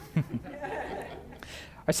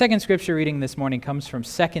Our second scripture reading this morning comes from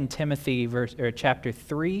 2 Timothy chapter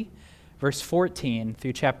 3, verse 14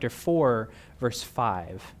 through chapter 4, verse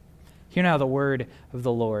 5. Hear now the word of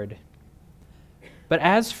the Lord. But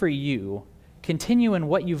as for you, continue in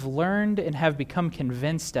what you've learned and have become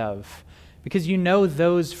convinced of, because you know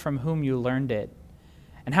those from whom you learned it,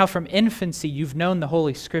 and how from infancy you've known the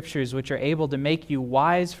Holy Scriptures, which are able to make you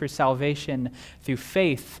wise for salvation through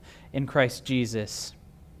faith in Christ Jesus.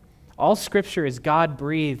 All Scripture is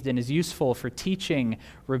God-breathed and is useful for teaching,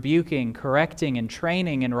 rebuking, correcting, and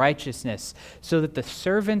training in righteousness, so that the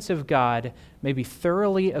servants of God may be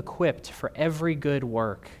thoroughly equipped for every good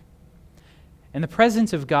work. In the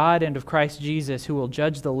presence of God and of Christ Jesus, who will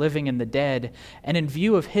judge the living and the dead, and in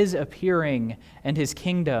view of his appearing and his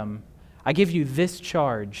kingdom, I give you this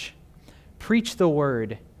charge: preach the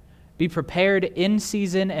word, be prepared in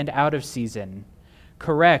season and out of season,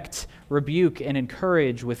 correct, rebuke, and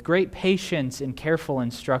encourage with great patience and careful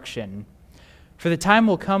instruction. For the time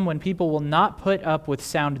will come when people will not put up with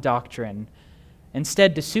sound doctrine.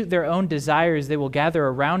 Instead, to suit their own desires, they will gather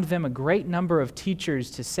around them a great number of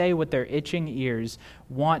teachers to say what their itching ears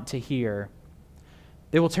want to hear.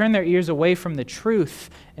 They will turn their ears away from the truth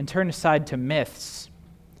and turn aside to myths.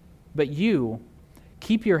 But you,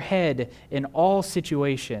 keep your head in all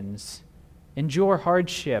situations, endure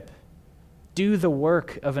hardship, do the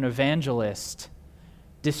work of an evangelist,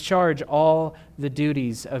 discharge all the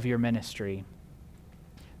duties of your ministry.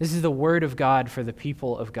 This is the word of God for the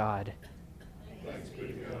people of God.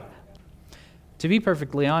 To be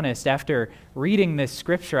perfectly honest, after reading this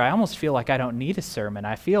scripture, I almost feel like I don't need a sermon.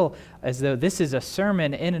 I feel as though this is a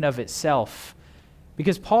sermon in and of itself,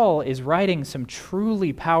 because Paul is writing some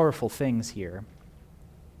truly powerful things here.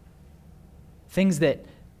 Things that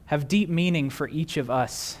have deep meaning for each of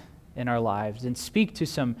us in our lives and speak to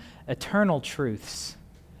some eternal truths.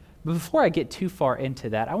 But before I get too far into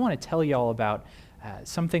that, I want to tell you all about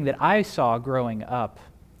something that I saw growing up.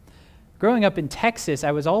 Growing up in Texas,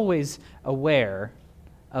 I was always aware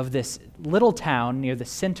of this little town near the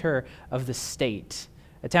center of the state,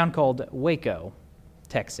 a town called Waco,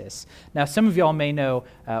 Texas. Now, some of y'all may know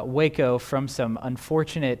Waco from some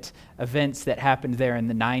unfortunate events that happened there in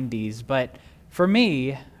the 90s, but for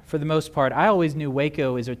me, for the most part, I always knew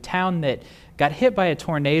Waco as a town that got hit by a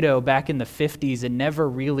tornado back in the 50s and never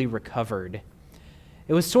really recovered.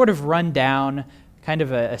 It was sort of run down, kind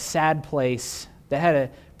of a sad place that had a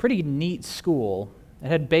pretty neat school. It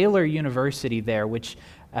had Baylor University there, which,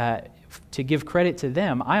 to give credit to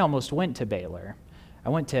them, I almost went to Baylor.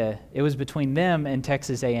 It was between them and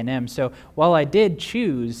Texas A&M. So while I did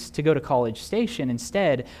choose to go to College Station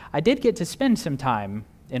instead, I did get to spend some time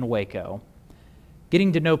in Waco,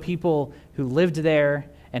 getting to know people who lived there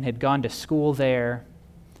and had gone to school there.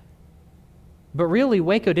 But really,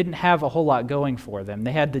 Waco didn't have a whole lot going for them.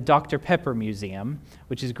 They had the Dr. Pepper Museum,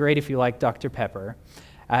 which is great if you like Dr. Pepper.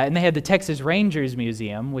 And they had the Texas Rangers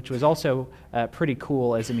Museum, which was also pretty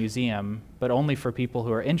cool as a museum, but only for people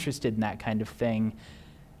who are interested in that kind of thing.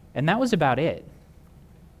 And that was about it.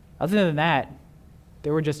 Other than that,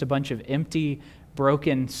 there were just a bunch of empty,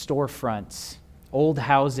 broken storefronts, old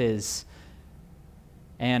houses,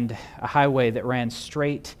 and a highway that ran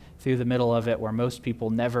straight through the middle of it where most people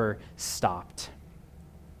never stopped.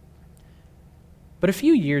 But a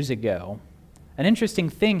few years ago, an interesting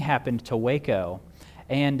thing happened to Waco.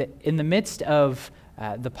 And in the midst of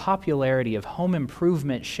the popularity of home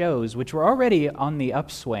improvement shows, which were already on the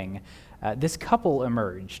upswing, this couple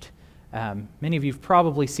emerged. Many of you have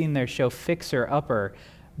probably seen their show Fixer Upper,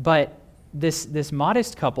 but this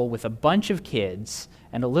modest couple with a bunch of kids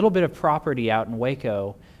and a little bit of property out in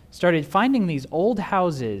Waco started finding these old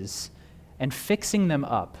houses and fixing them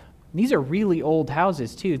up. These are really old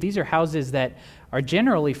houses, too. These are houses that are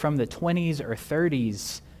generally from the 20s or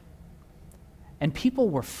 30s. And people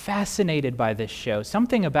were fascinated by this show.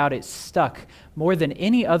 Something about it stuck more than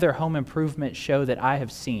any other home improvement show that I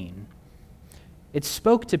have seen. It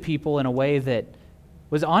spoke to people in a way that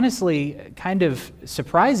was honestly kind of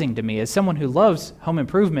surprising to me as someone who loves home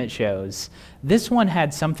improvement shows. This one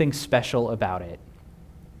had something special about it.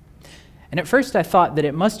 And at first I thought that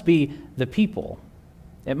it must be the people.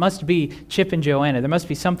 It must be Chip and Joanna. There must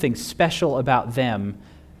be something special about them.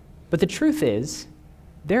 But the truth is,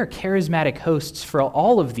 there are charismatic hosts for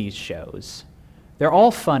all of these shows. They're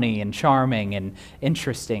all funny and charming and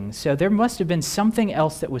interesting, so there must have been something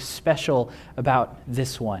else that was special about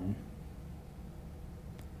this one.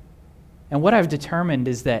 And what I've determined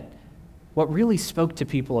is that what really spoke to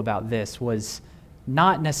people about this was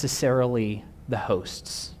not necessarily the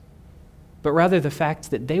hosts. but rather the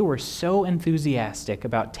fact that they were so enthusiastic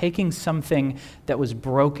about taking something that was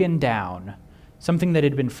broken down, something that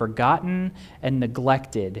had been forgotten and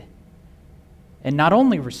neglected, and not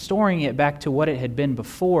only restoring it back to what it had been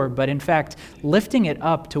before, but in fact lifting it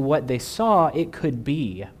up to what they saw it could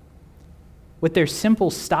be. With their simple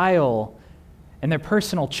style and their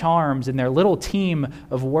personal charms and their little team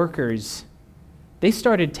of workers, they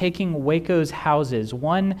started taking Waco's houses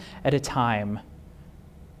one at a time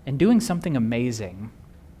and doing something amazing.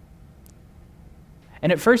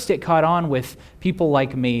 And at first it caught on with people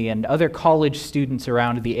like me and other college students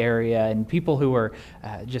around the area and people who were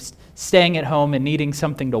just staying at home and needing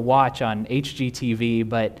something to watch on HGTV,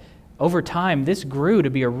 but over time this grew to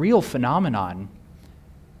be a real phenomenon.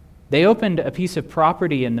 They opened a piece of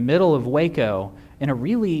property in the middle of Waco in a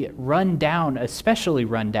really especially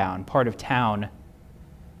run-down part of town.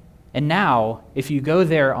 And now, if you go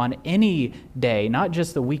there on any day, not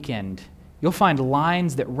just the weekend, you'll find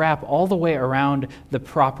lines that wrap all the way around the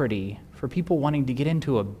property for people wanting to get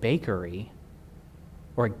into a bakery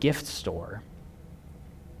or a gift store.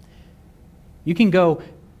 You can go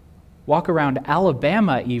walk around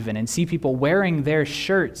Alabama even and see people wearing their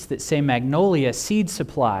shirts that say Magnolia Seed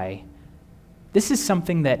Supply. This is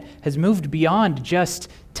something that has moved beyond just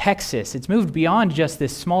Texas. It's moved beyond just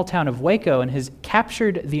this small town of Waco and has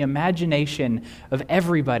captured the imagination of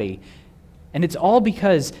everybody. And it's all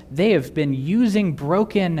because they have been using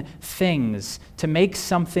broken things to make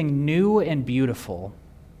something new and beautiful.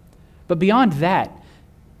 But beyond that,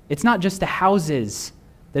 it's not just the houses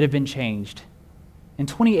that have been changed. In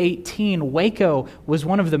 2018, Waco was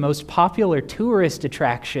one of the most popular tourist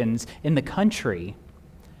attractions in the country.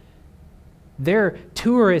 Their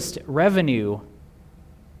tourist revenue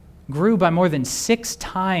grew by more than 6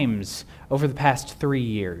 times over the past 3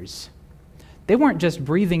 years. They weren't just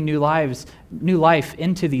breathing new life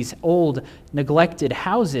into these old, neglected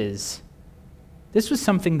houses. This was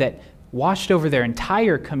something that washed over their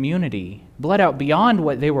entire community, bled out beyond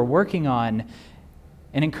what they were working on,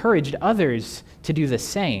 and encouraged others to do the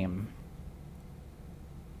same.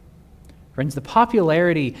 Friends, the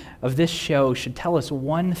popularity of this show should tell us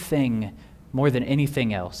one thing more than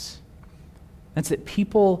anything else. That's that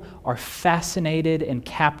people are fascinated and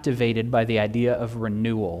captivated by the idea of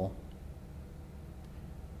renewal,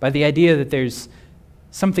 by the idea that there's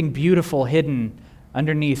something beautiful hidden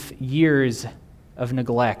underneath years of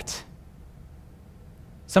neglect,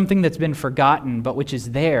 something that's been forgotten but which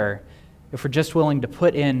is there if we're just willing to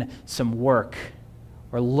put in some work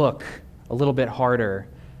or look a little bit harder.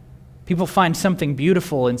 People find something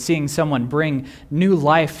beautiful in seeing someone bring new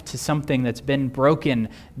life to something that's been broken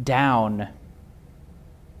down.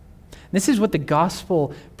 This is what the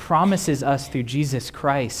gospel promises us through Jesus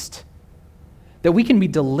Christ, that we can be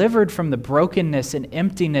delivered from the brokenness and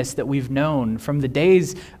emptiness that we've known, from the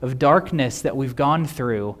days of darkness that we've gone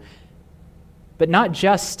through, but not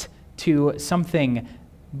just to something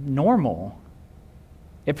normal.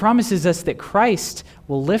 It promises us that Christ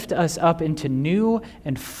will lift us up into new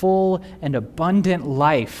and full and abundant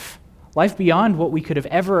life beyond what we could have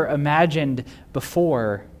ever imagined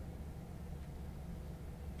before.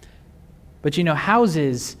 But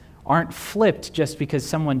houses aren't flipped just because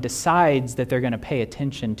someone decides that they're going to pay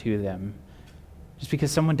attention to them, just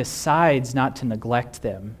because someone decides not to neglect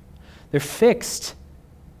them. They're fixed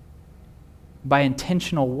by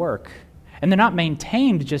intentional work. And they're not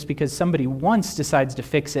maintained just because somebody once decides to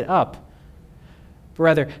fix it up. But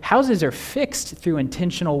rather, houses are fixed through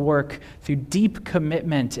intentional work, through deep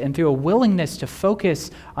commitment, and through a willingness to focus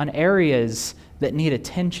on areas that need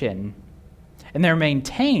attention. And they're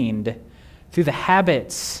maintained through the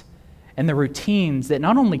habits and the routines that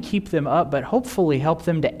not only keep them up, but hopefully help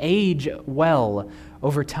them to age well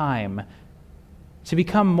over time, to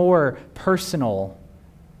become more personal,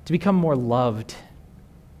 to become more loved,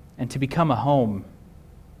 and to become a home.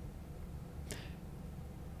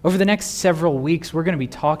 Over the next several weeks, we're going to be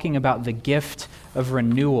talking about the gift of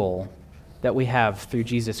renewal that we have through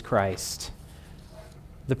Jesus Christ.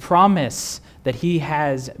 The promise that he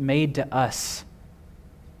has made to us,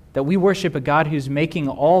 that we worship a God who's making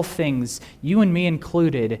all things, you and me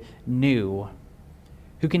included, new,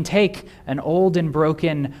 who can take an old and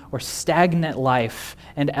broken or stagnant life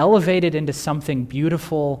and elevate it into something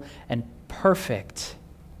beautiful and perfect.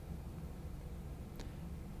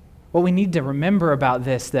 What we need to remember about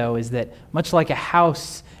this, though, is that much like a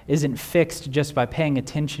house isn't fixed just by paying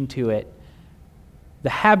attention to it, the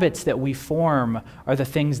habits that we form are the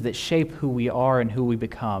things that shape who we are and who we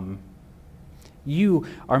become. You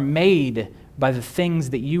are made by the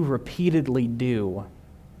things that you repeatedly do.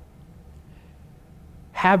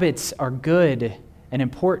 Habits are good and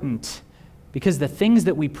important Because the things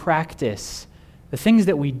that we practice, the things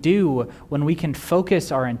that we do when we can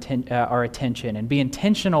focus our attention and be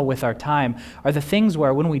intentional with our time are the things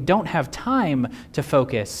where when we don't have time to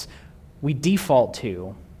focus, we default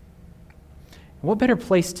to. What better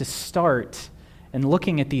place to start in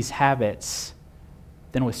looking at these habits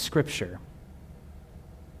than with Scripture?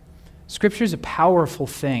 Scripture is a powerful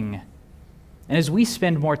thing. And as we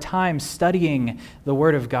spend more time studying the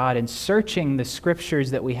Word of God and searching the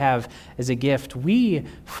Scriptures that we have as a gift, we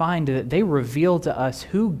find that they reveal to us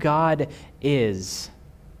who God is.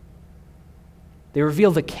 They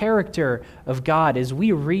reveal the character of God. As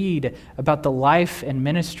we read about the life and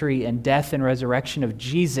ministry and death and resurrection of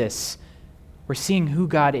Jesus, we're seeing who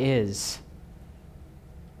God is.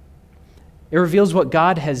 It reveals what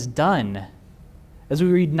God has done. As we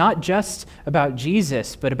read not just about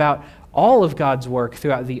Jesus, but about all of God's work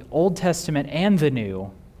throughout the Old Testament and the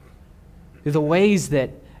New, through the ways that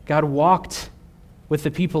God walked with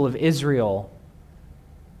the people of Israel,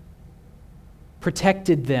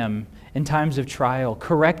 protected them in times of trial,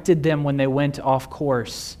 corrected them when they went off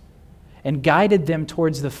course, and guided them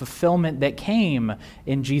towards the fulfillment that came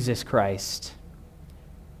in Jesus Christ.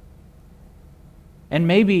 And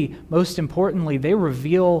maybe, most importantly, they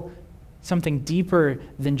reveal something deeper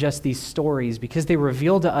than just these stories, because they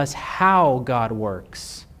reveal to us how God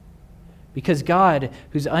works. Because God,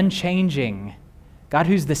 who's unchanging, God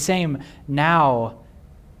who's the same now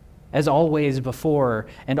as always before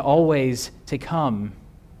and always to come,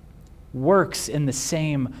 works in the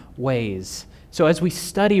same ways. So as we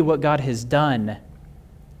study what God has done,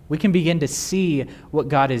 we can begin to see what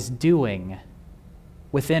God is doing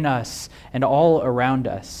within us and all around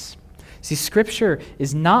us. See, Scripture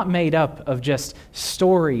is not made up of just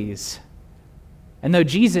stories. And though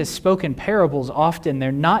Jesus spoke in parables often,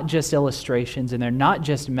 they're not just illustrations and they're not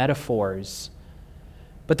just metaphors,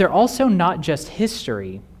 but they're also not just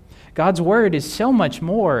history. God's Word is so much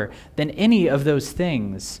more than any of those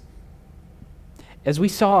things. As we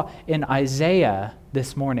saw in Isaiah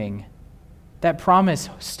this morning, that promise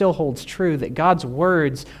still holds true, that God's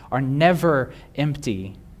words are never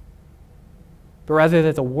empty, but rather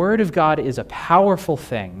that the Word of God is a powerful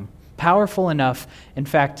thing, powerful enough, in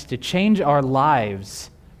fact, to change our lives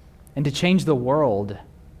and to change the world.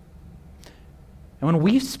 And when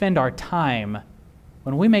we spend our time,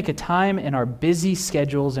 when we make a time in our busy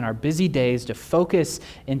schedules and our busy days to focus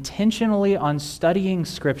intentionally on studying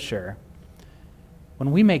Scripture,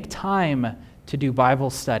 when we make time to do Bible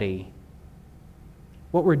study,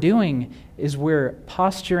 what we're doing is we're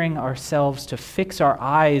posturing ourselves to fix our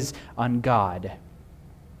eyes on God.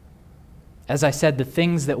 As I said, the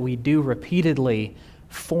things that we do repeatedly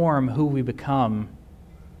form who we become.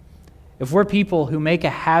 If we're people who make a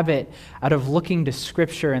habit out of looking to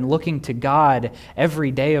Scripture and looking to God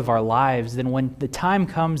every day of our lives, then when the time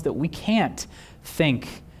comes that we can't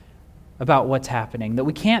think about what's happening, that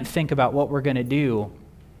we can't think about what we're going to do,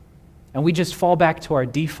 and we just fall back to our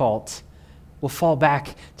default, we'll fall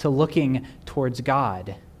back to looking towards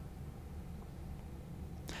God.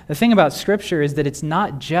 The thing about Scripture is that it's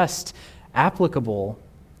not just applicable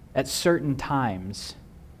at certain times.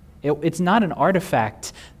 It's not an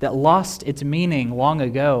artifact that lost its meaning long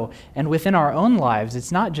ago, and within our own lives,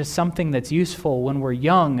 it's not just something that's useful when we're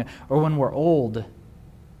young or when we're old,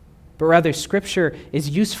 but rather Scripture is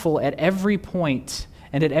useful at every point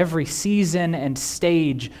and at every season and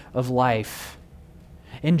stage of life.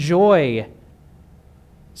 In joy,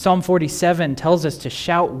 Psalm 47 tells us to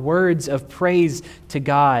shout words of praise to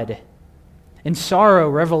God. In sorrow,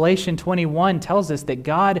 Revelation 21 tells us that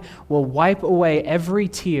God will wipe away every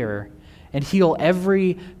tear and heal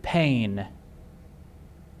every pain.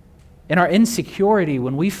 In our insecurity,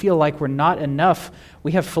 when we feel like we're not enough,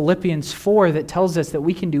 we have Philippians 4 that tells us that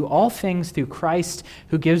we can do all things through Christ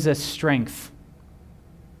who gives us strength.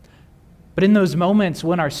 But in those moments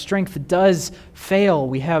when our strength does fail,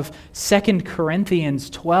 we have 2 Corinthians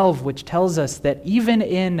 12, which tells us that even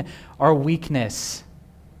in our weakness,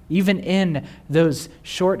 even in those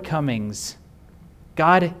shortcomings,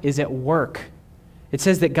 God is at work. It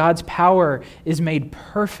says that God's power is made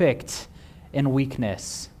perfect in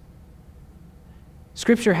weakness.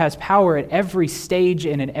 Scripture has power at every stage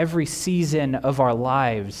and in every season of our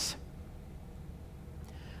lives.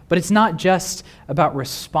 But it's not just about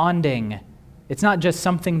responding. It's not just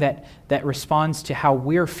something that responds to how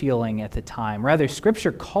we're feeling at the time. Rather,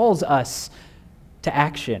 Scripture calls us to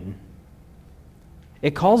action.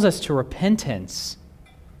 It calls us to repentance,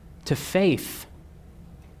 to faith,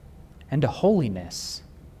 and to holiness.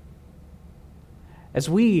 As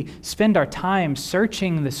we spend our time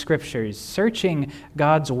searching the Scriptures, searching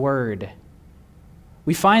God's Word,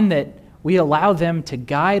 we find that we allow them to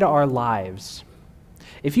guide our lives.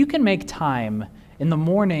 If you can make time in the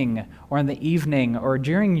morning or in the evening or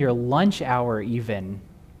during your lunch hour even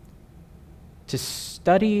to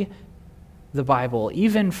study the Bible,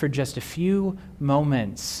 even for just a few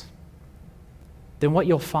moments, then what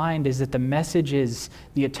you'll find is that the messages,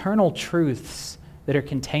 the eternal truths that are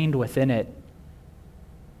contained within it,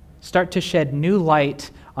 start to shed new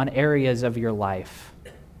light on areas of your life.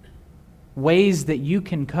 Ways that you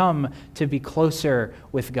can come to be closer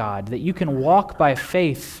with God, that you can walk by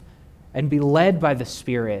faith and be led by the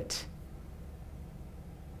Spirit.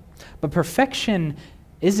 But perfection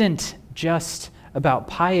isn't just about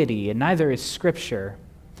piety, and neither is Scripture.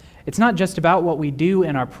 It's not just about what we do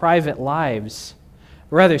in our private lives.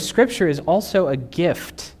 Rather, Scripture is also a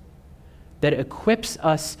gift that equips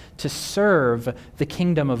us to serve the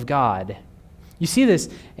kingdom of God. You see this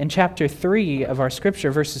in chapter 3 of our Scripture,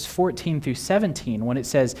 verses 14 through 17, when it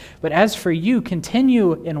says, "But as for you,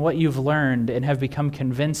 continue in what you've learned and have become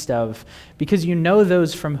convinced of, because you know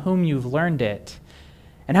those from whom you've learned it,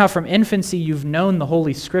 and how from infancy you've known the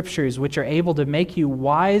Holy Scriptures, which are able to make you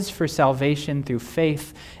wise for salvation through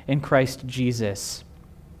faith in Christ Jesus."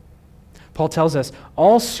 Paul tells us,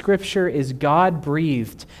 all Scripture is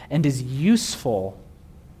God-breathed and is useful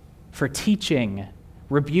for teaching,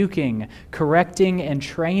 rebuking, correcting, and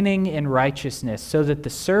training in righteousness, so that the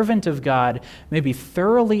servant of God may be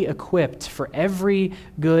thoroughly equipped for every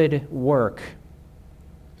good work.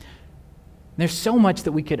 There's so much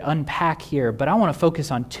that we could unpack here, but I want to focus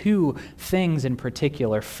on two things in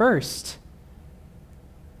particular. First,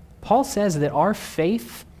 Paul says that our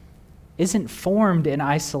faith isn't formed in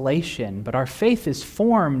isolation, but our faith is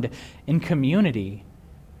formed in community.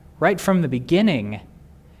 Right from the beginning,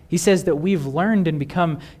 he says that we've learned and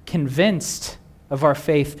become convinced of our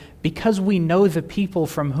faith because we know the people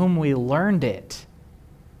from whom we learned it.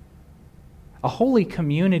 A holy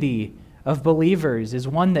community of believers is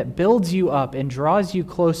one that builds you up and draws you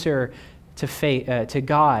closer to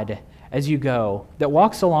God as you go, that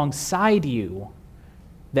walks alongside you,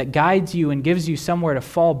 that guides you and gives you somewhere to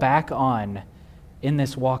fall back on in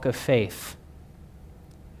this walk of faith.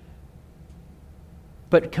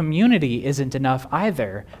 But community isn't enough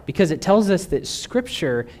either, because it tells us that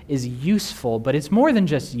Scripture is useful, but it's more than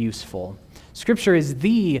just useful. Scripture is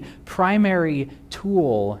the primary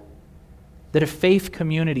tool that a faith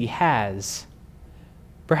community has,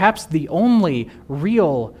 perhaps the only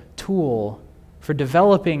real tool for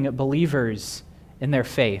developing believers in their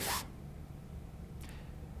faith.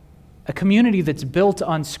 A community that's built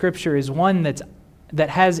on Scripture is one that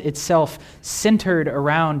has itself centered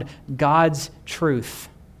around God's truth.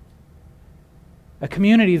 A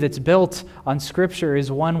community that's built on Scripture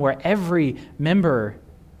is one where every member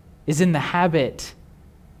is in the habit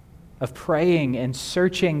of praying and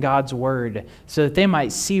searching God's Word so that they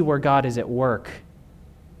might see where God is at work.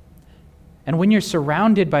 And when you're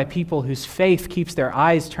surrounded by people whose faith keeps their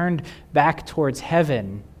eyes turned back towards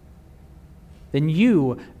heaven, then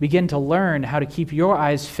you begin to learn how to keep your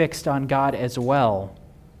eyes fixed on God as well.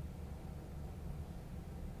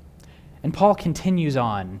 And Paul continues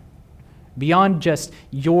on, beyond just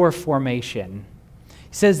your formation.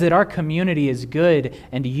 He says that our community is good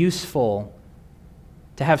and useful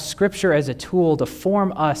to have Scripture as a tool to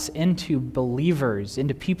form us into believers,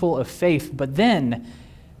 into people of faith, but then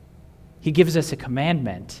he gives us a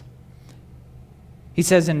commandment. He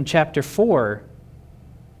says in chapter 4,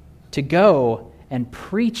 to go and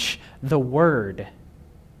preach the word,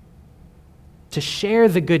 to share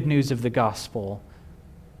the good news of the gospel.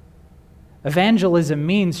 Evangelism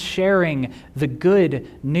means sharing the good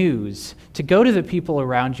news, to go to the people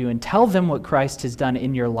around you and tell them what Christ has done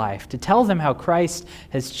in your life, to tell them how Christ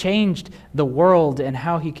has changed the world and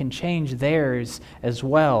how he can change theirs as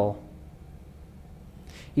well.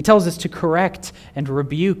 He tells us to correct and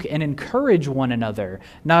rebuke and encourage one another,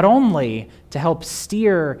 not only to help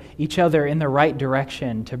steer each other in the right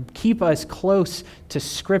direction, to keep us close to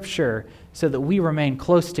Scripture so that we remain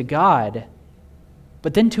close to God,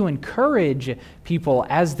 but then to encourage people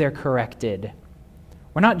as they're corrected.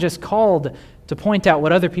 We're not just called to point out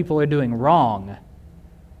what other people are doing wrong,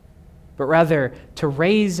 but rather to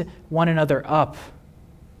raise one another up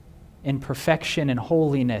in perfection and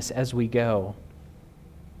holiness as we go.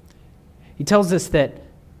 He tells us that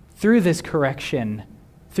through this correction,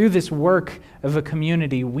 through this work of a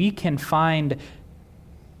community, we can find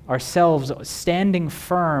ourselves standing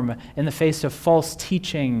firm in the face of false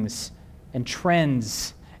teachings and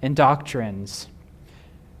trends and doctrines.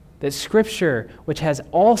 That Scripture, which has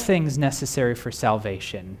all things necessary for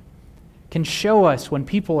salvation, can show us when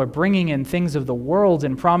people are bringing in things of the world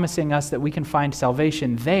and promising us that we can find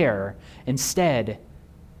salvation there instead.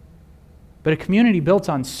 But a community built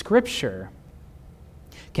on Scripture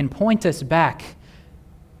can point us back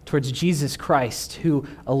towards Jesus Christ, who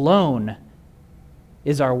alone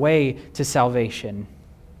is our way to salvation.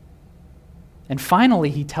 And finally,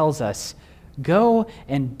 he tells us, go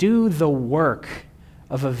and do the work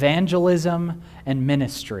of evangelism and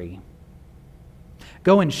ministry.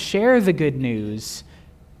 Go and share the good news.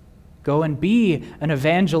 Go and be an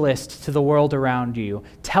evangelist to the world around you.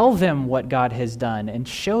 Tell them what God has done and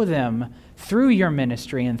show them through your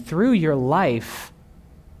ministry and through your life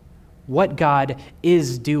what God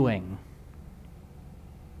is doing.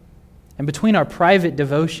 And between our private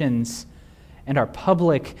devotions and our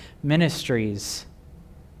public ministries,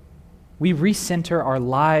 we recenter our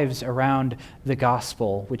lives around the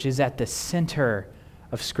gospel, which is at the center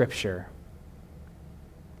of Scripture.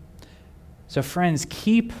 So friends,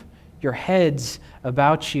 keep your heads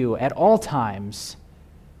about you at all times,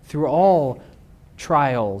 through all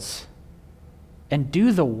trials, and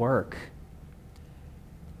do the work.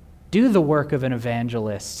 Do the work of an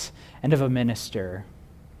evangelist and of a minister.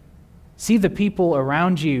 See the people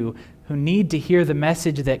around you who need to hear the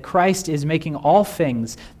message that Christ is making all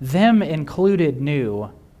things, them included,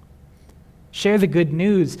 new. Share the good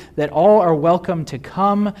news that all are welcome to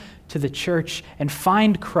come to the church and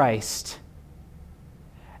find Christ,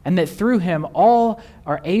 and that through him all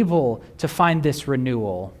are able to find this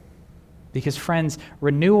renewal. Because friends,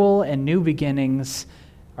 renewal and new beginnings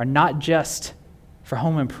are not just for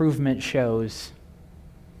home improvement shows.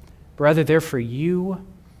 Rather, they're for you,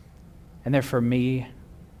 and they're for me,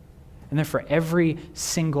 and they're for every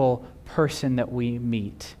single person that we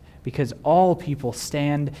meet. Because all people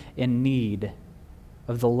stand in need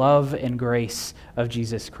of the love and grace of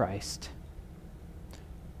Jesus Christ.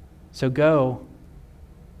 So go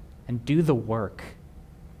and do the work.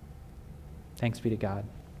 Thanks be to God.